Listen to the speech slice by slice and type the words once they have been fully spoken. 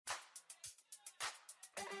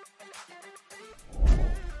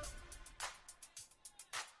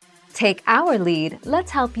Take our lead, let's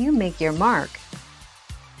help you make your mark.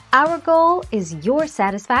 Our goal is your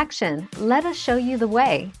satisfaction. Let us show you the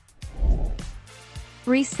way.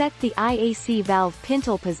 Reset the IAC valve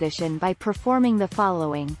pintle position by performing the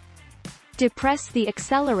following. Depress the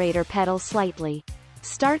accelerator pedal slightly.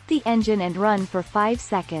 Start the engine and run for 5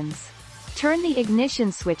 seconds. Turn the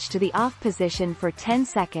ignition switch to the off position for 10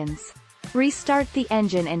 seconds. Restart the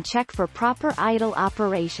engine and check for proper idle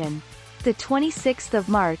operation. The 26th of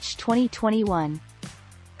March 2021.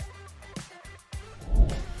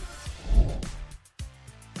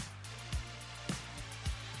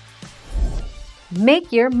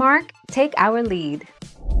 Make your mark, take our lead.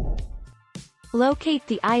 Locate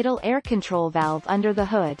the idle air control valve under the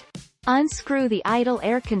hood. Unscrew the idle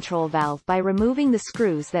air control valve by removing the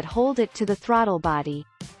screws that hold it to the throttle body.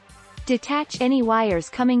 Detach any wires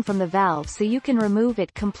coming from the valve so you can remove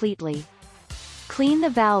it completely. Clean the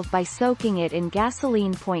valve by soaking it in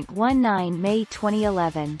gasoline. 19 May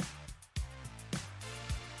 2011.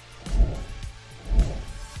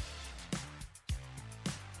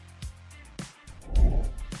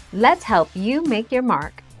 Let's help you make your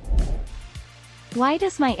mark. Why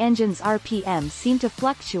does my engine's RPM seem to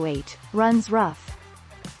fluctuate, runs rough?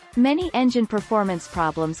 Many engine performance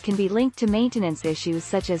problems can be linked to maintenance issues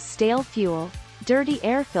such as stale fuel, dirty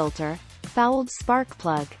air filter, fouled spark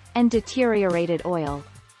plug, and deteriorated oil.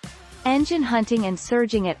 Engine hunting and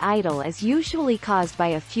surging at idle is usually caused by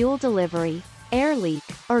a fuel delivery, air leak,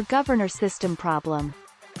 or governor system problem.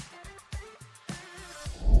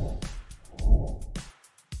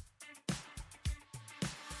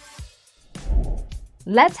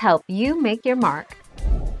 Let's help you make your mark.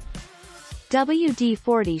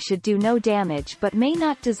 WD-40 should do no damage but may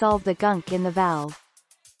not dissolve the gunk in the valve.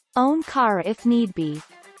 Own car if need be.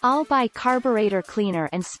 I'll buy carburetor cleaner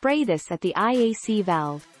and spray this at the IAC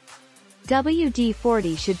valve.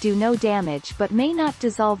 WD-40 should do no damage but may not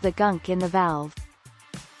dissolve the gunk in the valve.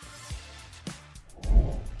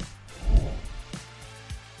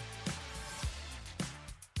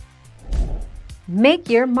 Make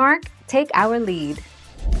your mark, take our lead.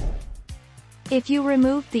 If you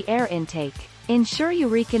removed the air intake, ensure you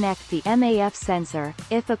reconnect the MAF sensor,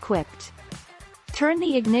 if equipped. Turn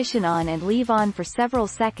the ignition on and leave on for several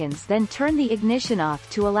seconds, then turn the ignition off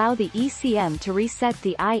to allow the ECM to reset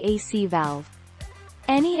the IAC valve.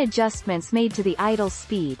 Any adjustments made to the idle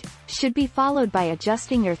speed should be followed by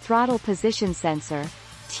adjusting your throttle position sensor,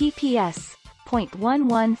 TPS.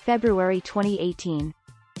 11 February 2018.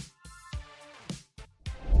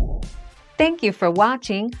 Thank you for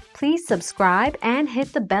watching. Please subscribe and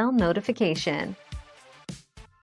hit the bell notification.